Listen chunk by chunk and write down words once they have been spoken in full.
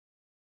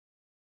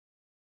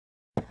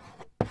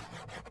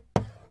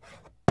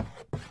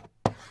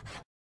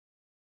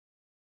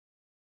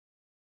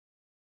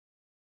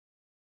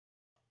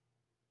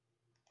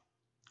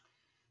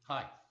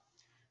Hi,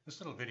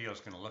 this little video is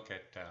going to look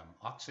at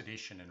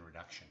oxidation and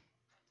reduction.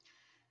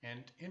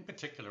 And in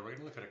particular, we're going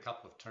to look at a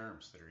couple of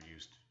terms that are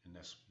used in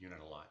this unit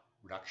a lot.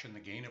 Reduction, the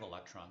gain of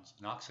electrons,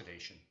 and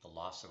oxidation, the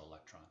loss of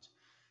electrons.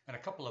 And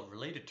a couple of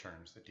related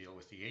terms that deal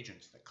with the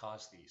agents that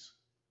cause these.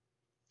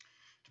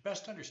 To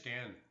best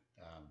understand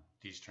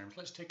these terms,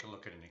 let's take a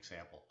look at an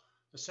example.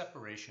 The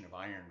separation of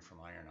iron from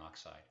iron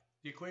oxide.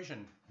 The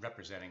equation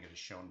representing it is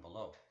shown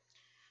below.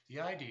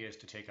 The idea is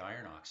to take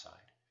iron oxide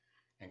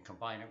and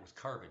combine it with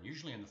carbon,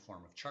 usually in the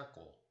form of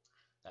charcoal.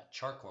 That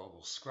charcoal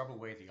will scrub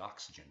away the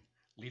oxygen,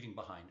 leaving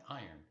behind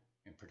iron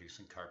and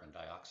producing carbon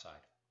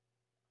dioxide.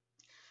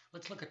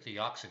 Let's look at the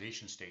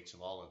oxidation states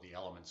of all of the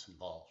elements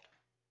involved.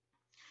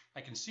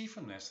 I can see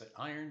from this that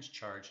iron's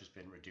charge has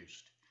been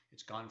reduced.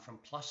 It's gone from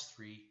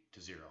 +3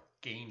 to 0,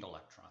 gained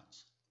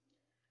electrons.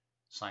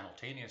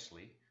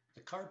 Simultaneously,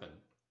 the carbon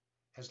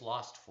has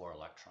lost 4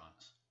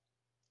 electrons.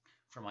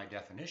 For my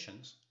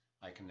definitions,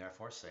 I can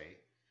therefore say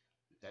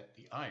that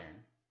the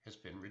iron has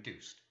been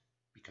reduced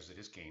because it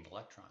has gained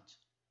electrons.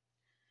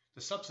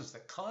 The substance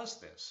that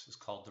caused this is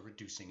called the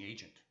reducing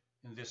agent,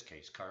 in this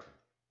case carbon.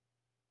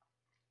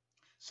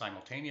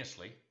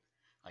 Simultaneously,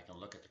 I can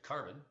look at the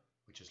carbon,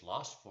 which has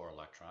lost 4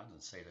 electrons,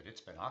 and say that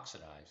it's been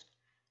oxidized.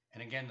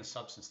 And again, the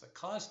substance that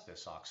caused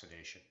this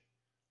oxidation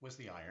was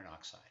the iron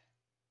oxide.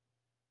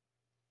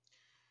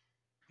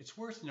 It's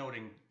worth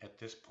noting at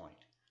this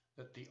point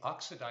that the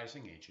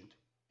oxidizing agent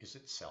is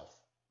itself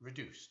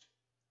reduced,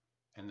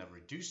 and the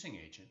reducing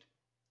agent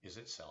is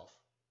itself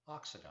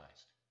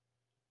oxidized.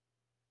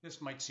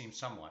 This might seem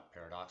somewhat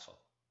paradoxical.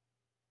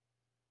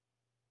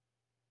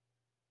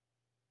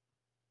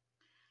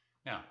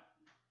 Now,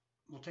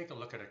 we'll take a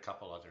look at a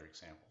couple other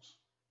examples.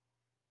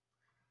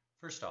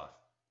 First off,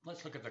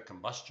 let's look at the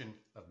combustion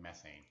of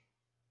methane.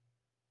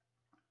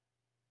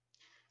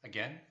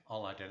 Again,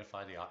 I'll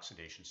identify the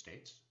oxidation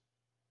states.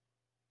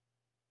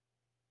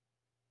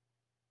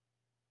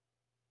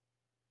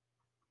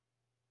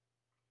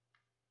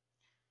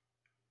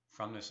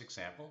 From this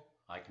example,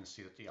 I can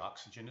see that the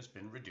oxygen has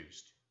been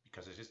reduced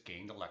because it has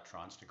gained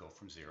electrons to go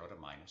from 0 to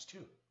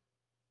 -2.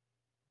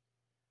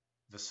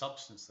 The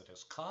substance that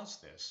has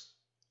caused this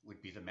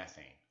would be the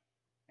methane,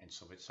 and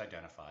so it's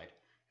identified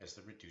as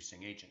the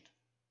reducing agent.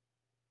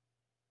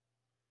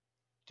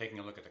 Taking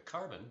a look at the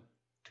carbon,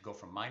 to go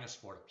from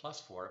 -4 to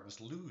 +4, it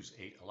must lose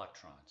 8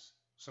 electrons,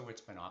 so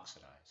it's been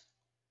oxidized.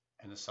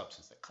 And the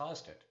substance that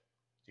caused it,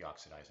 the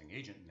oxidizing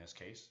agent in this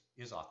case,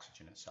 is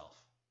oxygen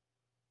itself.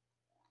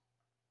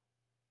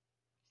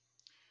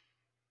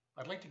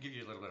 I'd like to give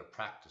you a little bit of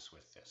practice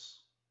with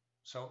this.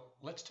 So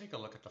let's take a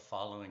look at the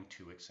following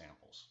 2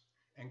 examples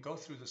and go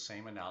through the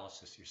same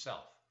analysis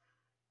yourself.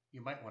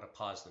 You might want to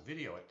pause the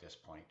video at this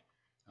point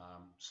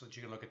so that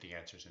you can look at the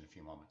answers in a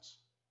few moments.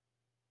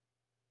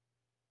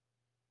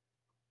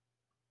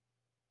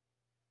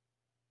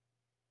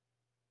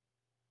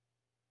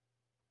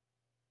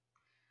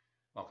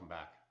 Welcome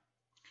back.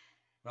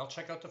 Well,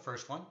 check out the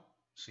first one,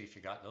 see if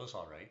you got those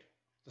all right.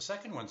 The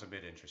second one's a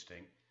bit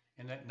interesting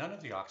in that none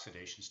of the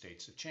oxidation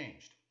states have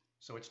changed,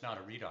 so it's not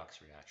a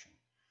redox reaction.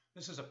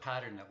 This is a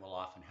pattern that will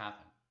often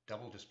happen.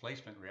 Double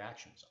displacement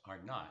reactions are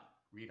not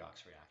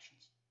redox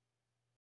reactions.